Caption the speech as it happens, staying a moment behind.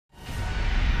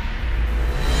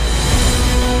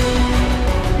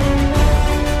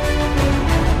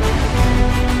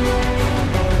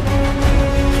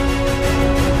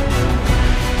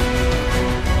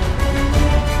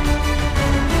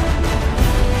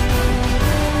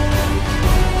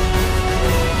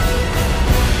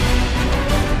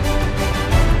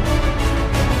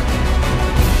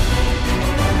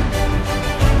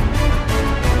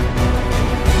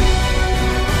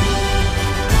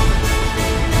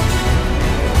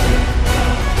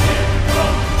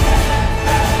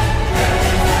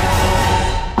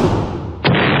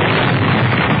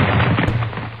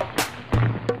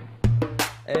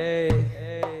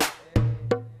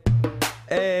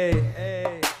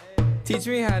Teach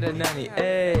me how to Nonie,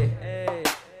 ayy.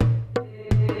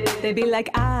 They be like,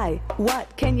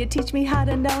 what, can you teach me how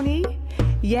to Nonie?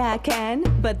 Yeah, I can,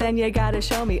 but then you gotta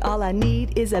show me. All I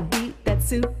need is a beat that's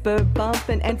super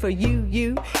bumpin', and for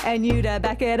you and you to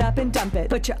back it up and dump it.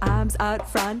 Put your arms out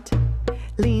front,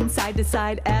 lean side to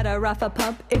side at a rough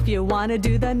pump. If you wanna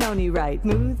do the Nonie right,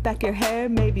 smooth back your hair,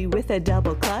 maybe with a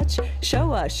double clutch.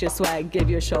 Show us your swag, give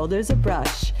your shoulders a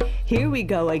brush. Here we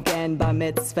go again,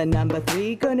 Bar-Mitzvah number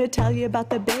 3. Gonna tell you about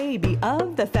the baby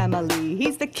of the family.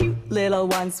 He's the cute little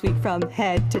one, sweet from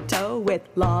head to toe, with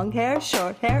long hair,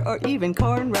 short hair, or even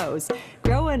cornrows.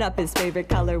 Growing up, his favorite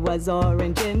color was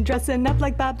orange, and dressing up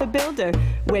like Bob the Builder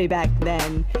way back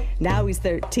then. Now he's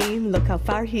 13, look how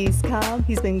far he's come.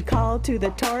 He's been called to the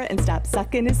Torah and stopped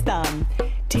sucking his thumb.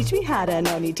 Teach me how to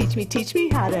Nonie, teach me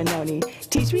how to Nonie.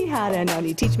 Teach me how to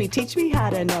Nonie, teach me how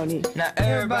to Nonie. Now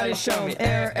everybody show me,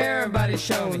 everybody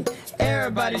show me,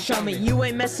 everybody show me. You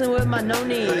ain't messing with my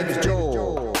Nonie. My name is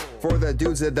Joel. For the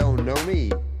dudes that don't know me,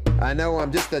 I know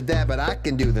I'm just a dad, but I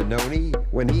can do the Nonie.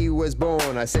 When he was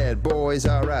born, I said, boys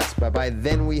are us. But by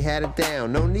then we had it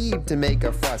down, no need to make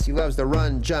a fuss. He loves to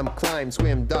run, jump, climb,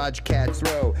 swim, dodge, catch,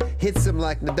 throw. Hits him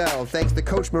like Nadal, thanks to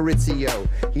Coach Maurizio.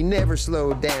 He never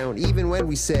slowed down, even when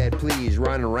we said, please.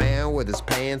 Run around with his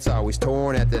pants always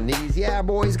torn at the knees. Yeah,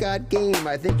 boy's got game,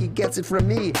 I think he gets it from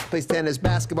me. Plays tennis,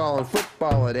 basketball, and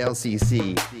football at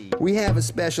LCC. We have a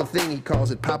special thing, he calls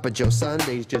it Papa Joe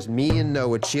Sundays. Just me and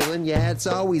Noah chillin', yeah, it's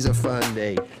always a fun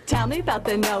day. Tell me about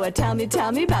the Noah, tell me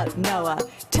about Noah.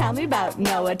 Tell me about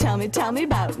Noah, tell me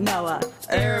about Noah.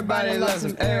 Everybody loves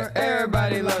him,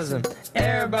 everybody loves him,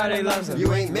 everybody loves him.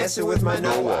 You ain't messing with my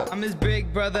Noah. I'm his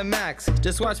big brother Max,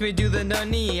 just watch me do the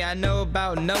Nonie. I know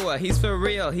about Noah, he's for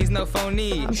real, he's no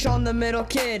phony. I'm Sean the middle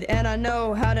kid, and I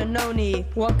know how to Nonie.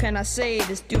 What can I say,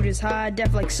 this dude is high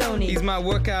def like Sony. He's my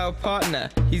workout partner,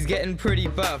 he's getting pretty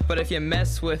buff, but if you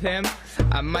mess with him,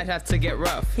 I might have to get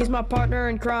rough. He's my partner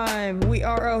in crime, we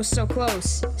are oh so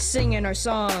close, singing our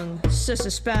song, Sis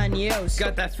Spanios.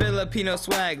 Got that Filipino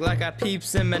swag like our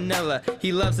peeps in Manila.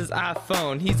 He loves his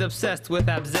iPhone, he's obsessed with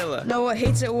Abzilla. Noah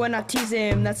hates it when I tease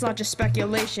him, that's not just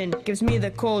speculation. Gives me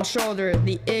the cold shoulder,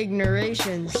 the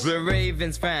ignorations. The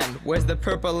Ravens fan, wears the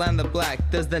purple and the black.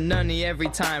 Does the Nonie every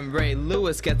time Ray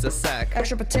Lewis gets a sack.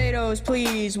 Extra potatoes,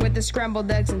 please, with the scrambled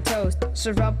eggs and toast.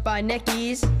 Served up by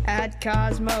Nicky's at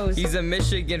Cosmos. He's a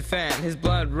Michigan fan, his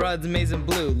blood runs maize and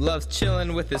blue. Loves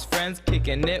chillin' with his friends,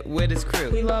 kicking it with his crew.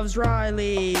 He loves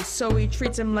Riley, so he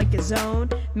treats him like his own.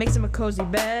 Makes him a cozy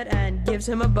bed and gives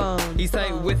him a bone. He's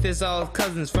tight with his all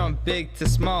cousins from big to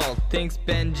small. Thinks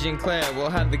Benji and Claire will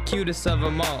have the cutest of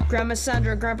them all. Grandma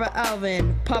Sandra, Grandpa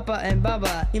Alvin, Papa and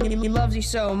Bubba. He loves you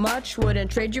so much,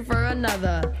 wouldn't trade you for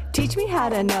another. Teach me how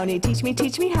to Nonie, teach me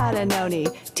how to Nonie.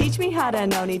 Teach me how to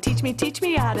Nonie, teach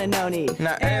me how to Nonie.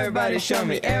 Now everybody show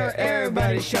me,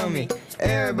 everybody show me,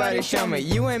 everybody show me.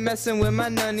 You ain't messing with my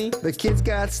Nonie. The kid's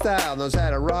got style, knows how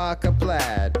to rock a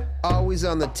plaid. Always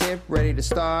on the tip, ready to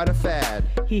start a fad.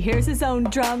 He hears his own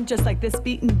drum just like this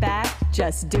beating back.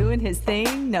 Just doing his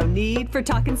thing, no need for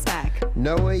talking smack.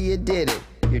 Noah, you did it.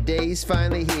 Your day's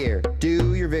finally here.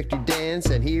 Do your victory dance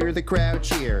and hear the crowd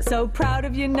cheer. So proud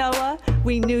of you, Noah.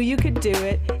 We knew you could do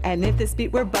it. And if this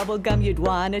beat were bubblegum, you'd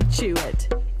wanna chew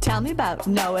it. Tell me about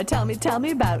Noah, tell me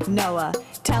about Noah.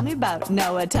 Tell me about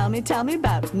Noah, tell me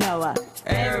about Noah.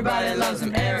 Everybody loves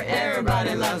him,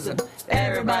 everybody loves him,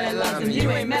 everybody loves him. You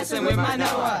ain't messing with my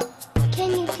Noah.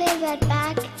 Can you play that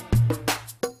back?